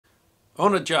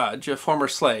Ona Judge, a former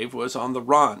slave, was on the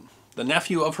run. The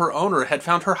nephew of her owner had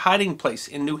found her hiding place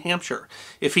in New Hampshire.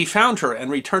 If he found her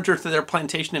and returned her to their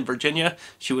plantation in Virginia,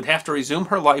 she would have to resume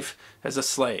her life as a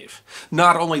slave.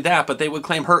 Not only that, but they would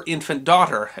claim her infant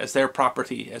daughter as their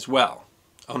property as well.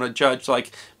 Ona Judge,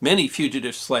 like many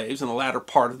fugitive slaves in the latter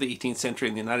part of the 18th century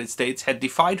in the United States, had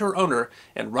defied her owner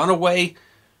and run away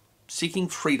seeking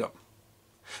freedom.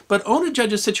 But Ona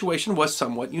Judge's situation was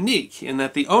somewhat unique in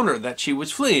that the owner that she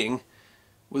was fleeing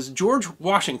was George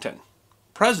Washington,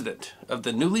 President of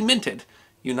the newly minted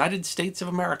United States of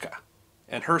America.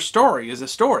 And her story is a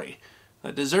story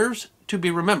that deserves to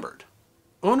be remembered.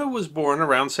 Ona was born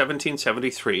around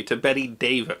 1773 to Betty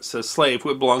Davis, a slave who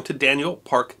had belonged to Daniel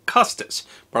Parke Custis,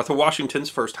 Martha Washington's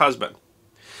first husband.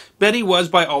 Betty was,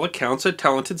 by all accounts, a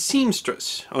talented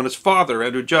seamstress. Ona's father,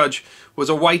 Andrew Judge, was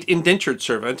a white indentured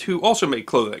servant who also made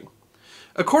clothing.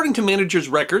 According to managers'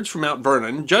 records from Mount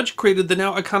Vernon, Judge created the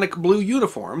now iconic blue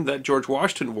uniform that George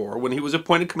Washington wore when he was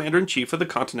appointed Commander-in-Chief of the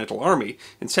Continental Army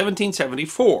in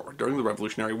 1774 during the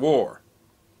Revolutionary War.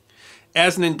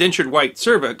 As an indentured white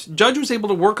servant, Judge was able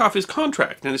to work off his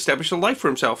contract and establish a life for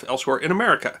himself elsewhere in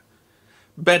America.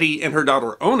 Betty and her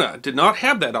daughter Ona did not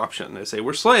have that option, as they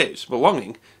were slaves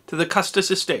belonging to the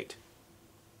Custis estate.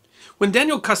 When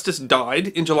Daniel Custis died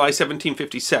in July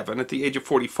 1757 at the age of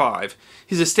 45,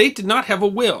 his estate did not have a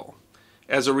will.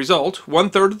 As a result,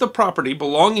 1/3 of the property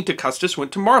belonging to Custis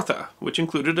went to Martha, which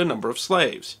included a number of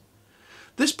slaves.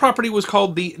 This property was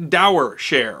called the dower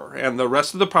share, and the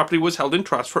rest of the property was held in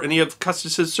trust for any of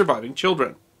Custis's surviving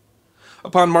children.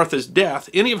 Upon Martha's death,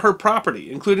 any of her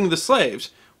property, including the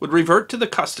slaves, would revert to the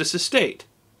Custis estate.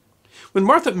 When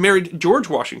Martha married George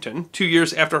Washington, 2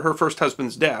 years after her first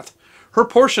husband's death, her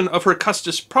portion of her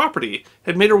Custis property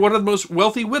had made her one of the most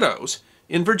wealthy widows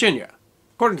in Virginia.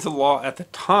 According to the law at the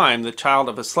time, the child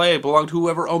of a slave belonged to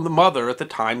whoever owned the mother at the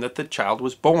time that the child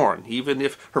was born, even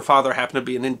if her father happened to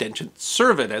be an indentured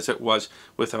servant, as it was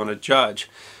with Ona Judge.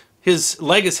 His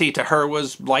legacy to her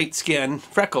was light skin,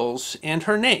 freckles, and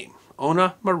her name,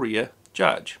 Ona Maria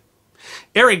Judge.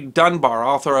 Eric Dunbar,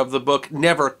 author of the book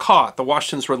Never Caught, The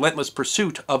Washingtons' Relentless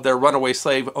Pursuit of Their Runaway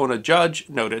Slave Ona Judge,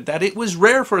 noted that it was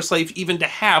rare for a slave even to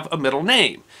have a middle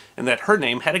name, and that her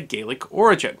name had a Gaelic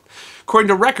origin. According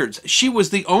to records, she was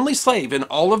the only slave in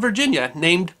all of Virginia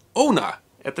named Ona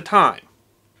at the time.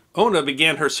 Ona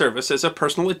began her service as a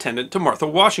personal attendant to Martha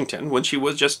Washington when she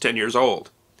was just 10 years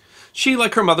old. She,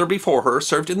 like her mother before her,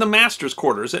 served in the master's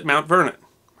quarters at Mount Vernon.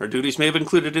 Her duties may have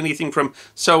included anything from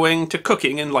sewing to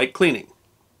cooking and light cleaning.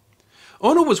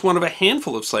 Ona was one of a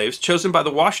handful of slaves chosen by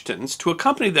the Washingtons to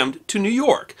accompany them to New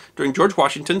York during George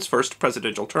Washington's first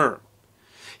presidential term.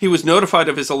 He was notified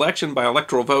of his election by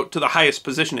electoral vote to the highest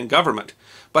position in government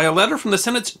by a letter from the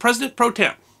Senate's President pro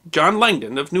tem, John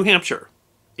Langdon of New Hampshire.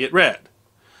 It read,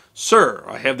 "Sir,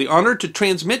 I have the honor to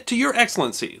transmit to your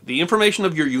excellency the information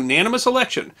of your unanimous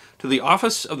election to the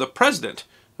office of the President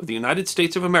of the United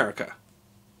States of America."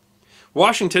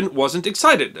 Washington wasn't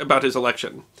excited about his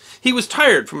election. He was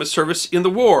tired from his service in the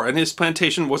war, and his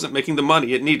plantation wasn't making the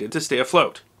money it needed to stay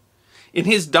afloat. In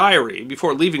his diary,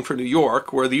 before leaving for New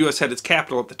York, where the U.S. had its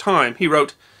capital at the time, he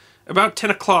wrote, "About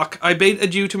 10 o'clock I bade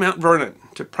adieu to Mount Vernon,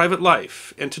 to private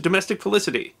life, and to domestic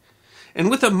felicity, and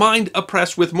with a mind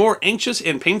oppressed with more anxious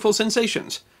and painful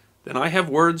sensations than I have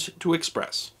words to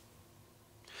express."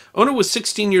 Ona was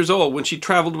 16 years old when she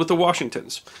traveled with the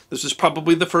Washingtons. This was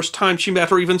probably the first time she met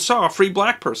or even saw free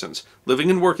black persons living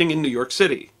and working in New York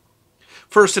City.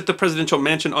 First at the presidential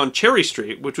mansion on Cherry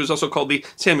Street, which was also called the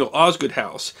Samuel Osgood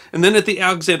House, and then at the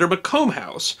Alexander Macomb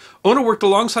House, Ona worked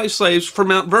alongside slaves for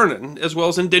Mount Vernon, as well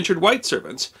as indentured white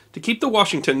servants, to keep the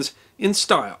Washingtons in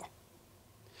style.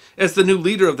 As the new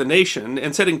leader of the nation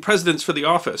and setting precedents for the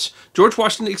office, George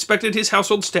Washington expected his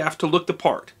household staff to look the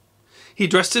part. He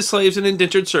dressed his slaves and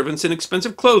indentured servants in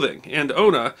expensive clothing, and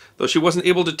Ona, though she wasn't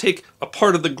able to take a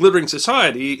part of the glittering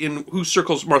society in whose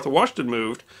circles Martha Washington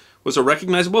moved, was a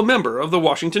recognizable member of the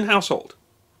Washington household.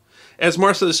 As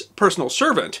Martha's personal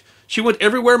servant, she went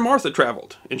everywhere Martha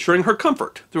traveled, ensuring her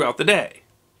comfort throughout the day.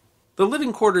 The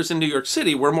living quarters in New York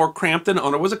City were more cramped than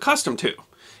Ona was accustomed to.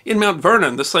 In Mount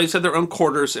Vernon, the slaves had their own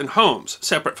quarters and homes,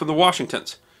 separate from the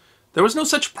Washingtons. There was no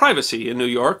such privacy in New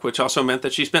York, which also meant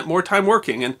that she spent more time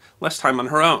working and less time on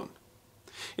her own.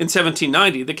 In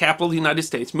 1790, the capital of the United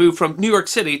States moved from New York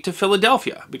City to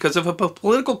Philadelphia because of a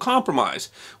political compromise,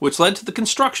 which led to the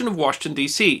construction of Washington,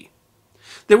 D.C.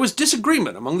 There was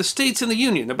disagreement among the states in the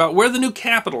Union about where the new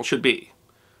capital should be.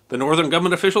 The northern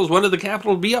government officials wanted the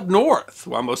capital to be up north,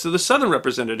 while most of the southern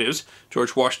representatives,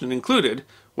 George Washington included,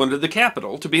 wanted the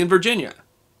capital to be in Virginia.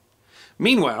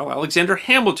 Meanwhile, Alexander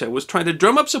Hamilton was trying to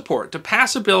drum up support to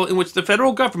pass a bill in which the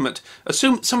federal government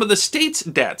assumed some of the state's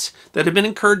debts that had been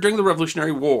incurred during the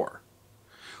Revolutionary War.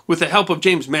 With the help of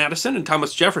James Madison and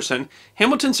Thomas Jefferson,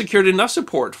 Hamilton secured enough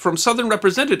support from Southern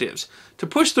representatives to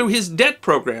push through his debt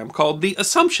program called the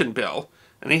Assumption Bill,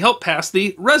 and he helped pass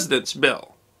the Residence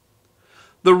Bill.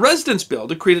 The Residence Bill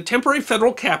decreed a temporary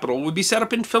federal capital would be set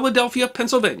up in Philadelphia,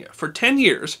 Pennsylvania, for 10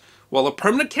 years, while a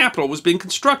permanent capital was being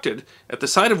constructed at the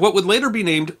site of what would later be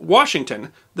named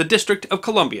Washington, the District of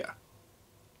Columbia.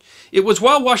 It was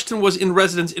while Washington was in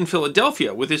residence in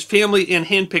Philadelphia with his family and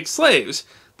hand-picked slaves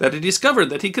that he discovered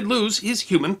that he could lose his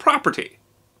human property.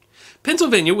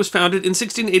 Pennsylvania was founded in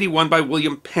 1681 by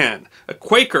William Penn, a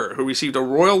Quaker who received a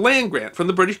royal land grant from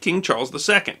the British King Charles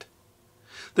II.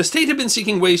 The state had been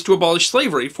seeking ways to abolish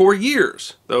slavery for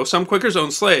years. Though some Quakers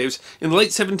owned slaves, in the late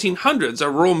 1700s a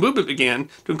rural movement began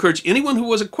to encourage anyone who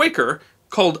was a Quaker,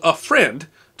 called a friend,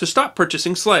 to stop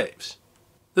purchasing slaves.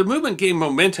 The movement gained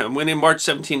momentum when in March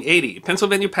 1780,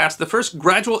 Pennsylvania passed the first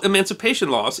gradual emancipation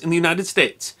laws in the United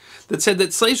States that said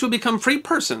that slaves would become free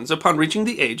persons upon reaching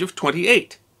the age of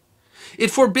 28.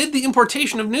 It forbid the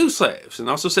importation of new slaves, and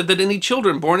also said that any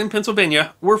children born in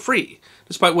Pennsylvania were free,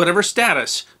 despite whatever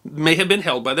status may have been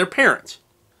held by their parents.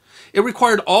 It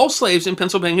required all slaves in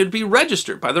Pennsylvania to be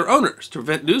registered by their owners to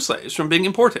prevent new slaves from being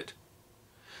imported.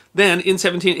 Then, in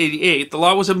 1788, the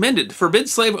law was amended to forbid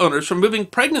slave owners from moving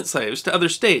pregnant slaves to other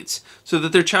states so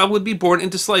that their child would be born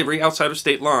into slavery outside of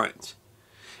state lines.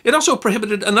 It also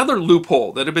prohibited another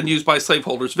loophole that had been used by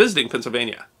slaveholders visiting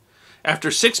Pennsylvania.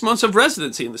 After 6 months of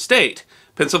residency in the state,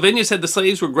 Pennsylvania said the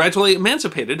slaves were gradually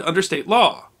emancipated under state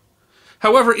law.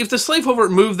 However, if the slaveholder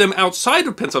moved them outside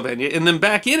of Pennsylvania and then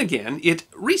back in again, it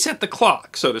reset the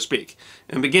clock, so to speak,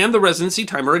 and began the residency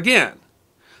timer again.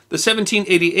 The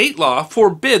 1788 law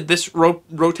forbid this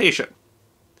rotation.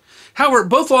 However,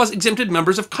 both laws exempted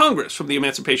members of Congress from the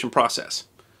emancipation process.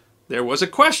 There was a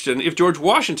question if George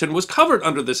Washington was covered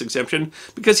under this exemption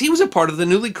because he was a part of the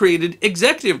newly created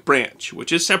executive branch,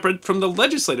 which is separate from the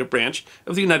legislative branch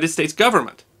of the United States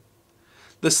government.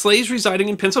 The slaves residing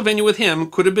in Pennsylvania with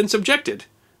him could have been subjected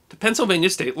to Pennsylvania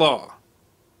state law.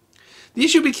 The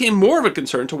issue became more of a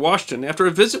concern to Washington after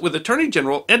a visit with Attorney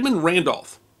General Edmund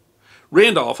Randolph.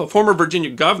 Randolph, a former Virginia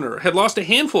governor, had lost a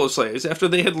handful of slaves after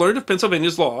they had learned of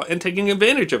Pennsylvania's law and taken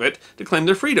advantage of it to claim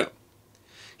their freedom.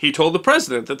 He told the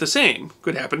president that the same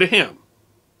could happen to him.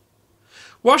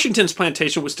 Washington's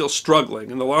plantation was still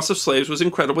struggling, and the loss of slaves was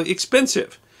incredibly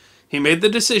expensive. He made the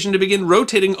decision to begin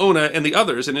rotating Ona and the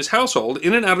others in his household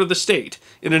in and out of the state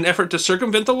in an effort to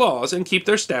circumvent the laws and keep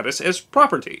their status as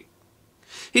property.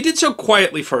 He did so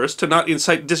quietly first to not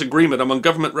incite disagreement among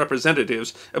government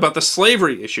representatives about the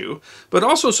slavery issue, but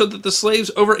also so that the slaves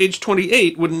over age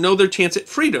 28 wouldn't know their chance at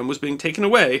freedom was being taken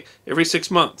away every 6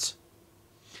 months.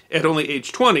 At only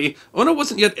age 20, Ona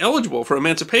wasn't yet eligible for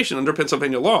emancipation under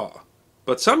Pennsylvania law,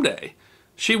 but someday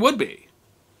she would be.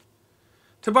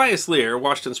 Tobias Lear,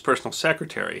 Washington's personal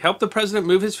secretary, helped the president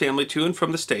move his family to and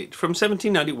from the state from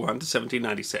 1791 to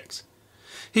 1796.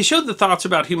 He showed the thoughts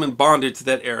about human bondage of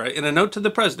that era in a note to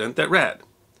the president that read,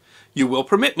 "You will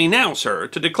permit me now, sir,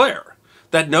 to declare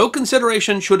that no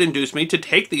consideration should induce me to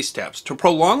take these steps to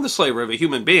prolong the slavery of a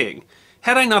human being,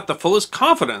 had I not the fullest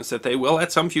confidence that they will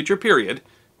at some future period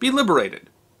be liberated,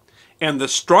 and the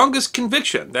strongest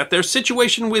conviction that their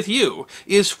situation with you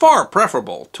is far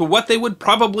preferable to what they would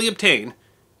probably obtain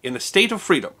in a state of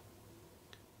freedom."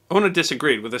 Ona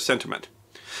disagreed with this sentiment.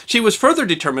 She was further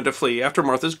determined to flee after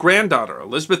Martha's granddaughter,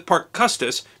 Elizabeth Parke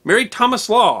Custis, married Thomas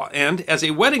Law, and, as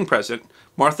a wedding present,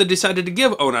 Martha decided to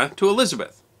give Ona to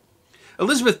Elizabeth.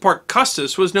 Elizabeth Parke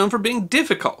Custis was known for being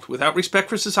difficult, without respect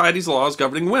for society's laws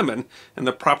governing women and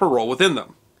the proper role within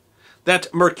them.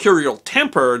 That mercurial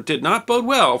temper did not bode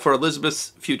well for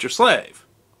Elizabeth's future slave.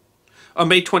 On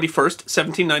May 21st,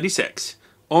 1796,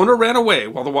 Ona ran away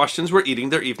while the Washingtons were eating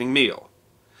their evening meal.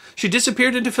 She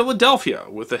disappeared into Philadelphia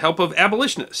with the help of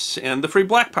abolitionists and the free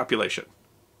black population.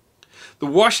 The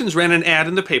Washingtons ran an ad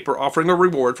in the paper offering a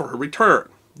reward for her return.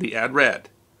 The ad read,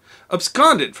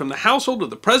 "Absconded from the household of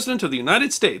the President of the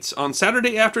United States on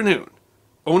Saturday afternoon,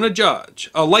 Ona Judge,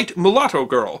 a light mulatto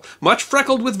girl, much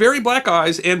freckled with very black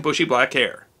eyes and bushy black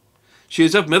hair. She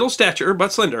is of middle stature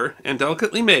but slender and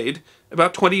delicately made,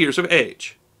 about 20 years of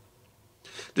age."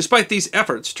 Despite these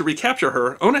efforts to recapture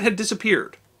her, Ona had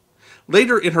disappeared.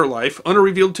 Later in her life, Ona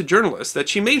revealed to journalists that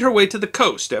she made her way to the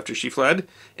coast after she fled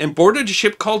and boarded a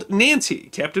ship called Nancy,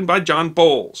 captained by John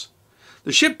Bowles.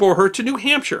 The ship bore her to New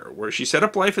Hampshire, where she set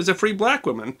up life as a free black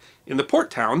woman in the port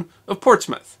town of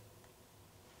Portsmouth.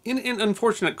 In an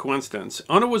unfortunate coincidence,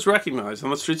 Ona was recognized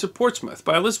on the streets of Portsmouth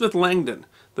by Elizabeth Langdon,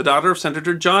 the daughter of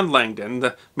Senator John Langdon,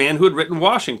 the man who had written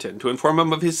Washington to inform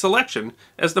him of his selection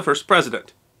as the first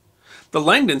president. The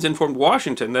Langdons informed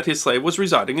Washington that his slave was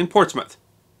residing in Portsmouth.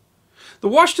 The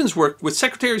Washingtons worked with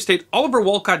Secretary of State Oliver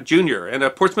Wolcott Jr. and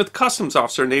a Portsmouth customs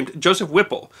officer named Joseph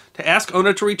Whipple to ask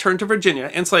Ona to return to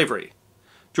Virginia and slavery.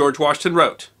 George Washington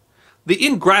wrote, "The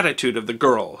ingratitude of the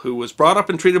girl, who was brought up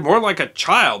and treated more like a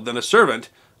child than a servant,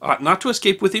 ought not to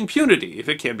escape with impunity if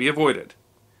it can be avoided."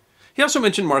 He also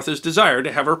mentioned Martha's desire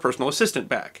to have her personal assistant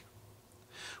back.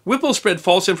 Whipple spread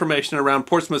false information around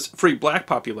Portsmouth's free black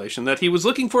population that he was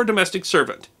looking for a domestic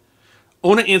servant.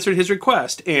 Ona answered his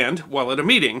request, and, while at a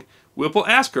meeting, Whipple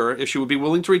asked her if she would be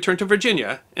willing to return to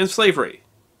Virginia and slavery.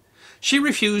 She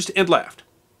refused and left.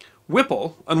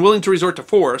 Whipple, unwilling to resort to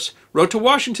force, wrote to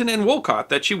Washington and Wolcott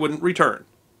that she wouldn't return.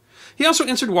 He also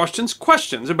answered Washington's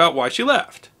questions about why she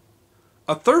left.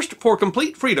 A thirst for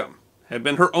complete freedom had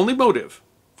been her only motive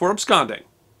for absconding.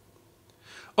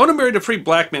 Ona married a free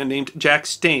black man named Jack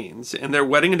Staines, and their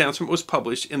wedding announcement was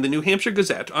published in the New Hampshire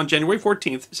Gazette on January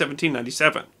 14,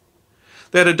 1797.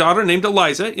 They had a daughter named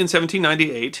Eliza in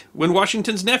 1798, when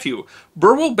Washington's nephew,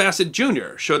 Burwell Bassett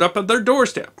Jr., showed up at their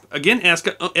doorstep, again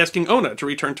asking Ona to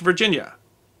return to Virginia.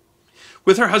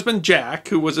 With her husband Jack,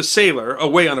 who was a sailor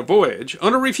away on a voyage,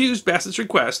 Ona refused Bassett's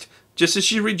request, just as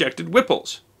she rejected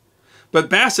Whipple's. But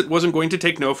Bassett wasn't going to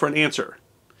take no for an answer.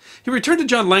 He returned to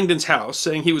John Langdon's house,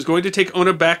 saying he was going to take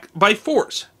Ona back by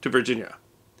force to Virginia.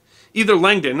 Either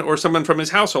Langdon or someone from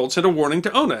his household sent a warning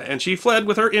to Ona, and she fled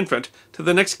with her infant to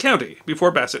the next county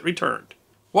before Bassett returned.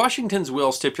 Washington's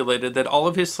will stipulated that all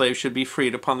of his slaves should be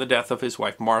freed upon the death of his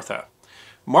wife Martha.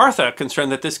 Martha,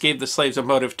 concerned that this gave the slaves a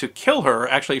motive to kill her,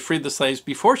 actually freed the slaves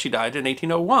before she died in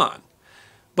 1801.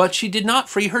 But she did not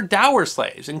free her dower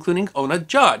slaves, including Ona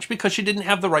Judge, because she didn't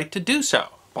have the right to do so.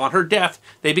 Upon her death,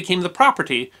 they became the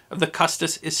property of the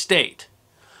Custis estate.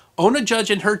 Ona Judge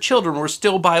and her children were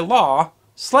still by law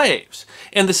slaves,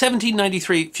 and the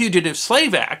 1793 Fugitive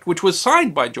Slave Act, which was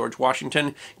signed by George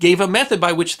Washington, gave a method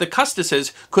by which the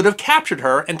Custises could have captured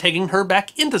her and taken her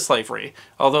back into slavery,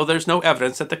 although there's no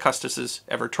evidence that the Custises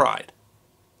ever tried.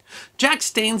 Jack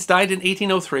Staines died in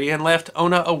 1803 and left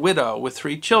Ona a widow with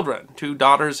 3 children, 2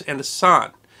 daughters and a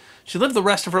son. She lived the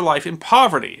rest of her life in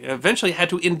poverty and eventually had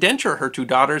to indenture her 2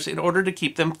 daughters in order to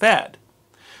keep them fed.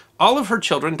 All of her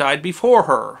children died before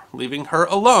her, leaving her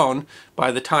alone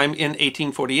by the time in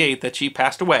 1848 that she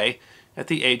passed away at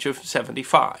the age of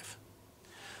 75.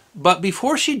 But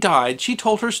before she died, she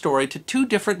told her story to 2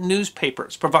 different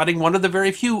newspapers, providing one of the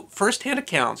very few first-hand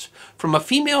accounts from a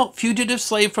female fugitive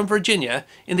slave from Virginia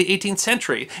in the 18th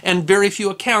century, and very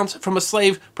few accounts from a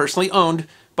slave personally owned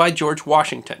by George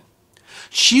Washington.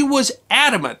 She was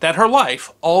adamant that her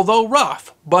life, although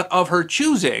rough, but of her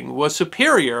choosing, was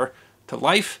superior to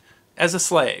life as a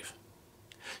slave.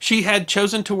 She had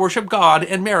chosen to worship God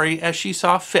and marry as she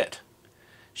saw fit.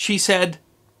 She said,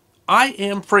 "I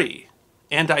am free,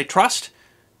 and I trust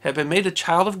have been made a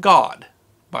child of God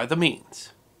by the means."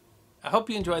 I hope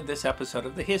you enjoyed this episode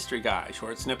of The History Guy,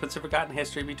 short snippets of forgotten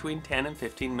history between 10 and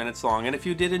 15 minutes long. And if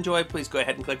you did enjoy, please go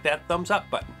ahead and click that thumbs up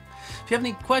button. If you have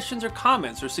any questions or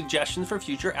comments or suggestions for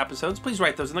future episodes, please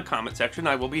write those in the comment section.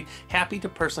 I will be happy to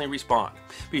personally respond.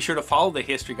 Be sure to follow The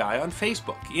History Guy on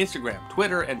Facebook, Instagram,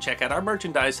 Twitter, and check out our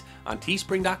merchandise on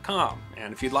teespring.com.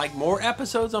 And if you'd like more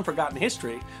episodes on forgotten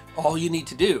history, all you need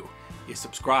to do is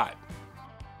subscribe.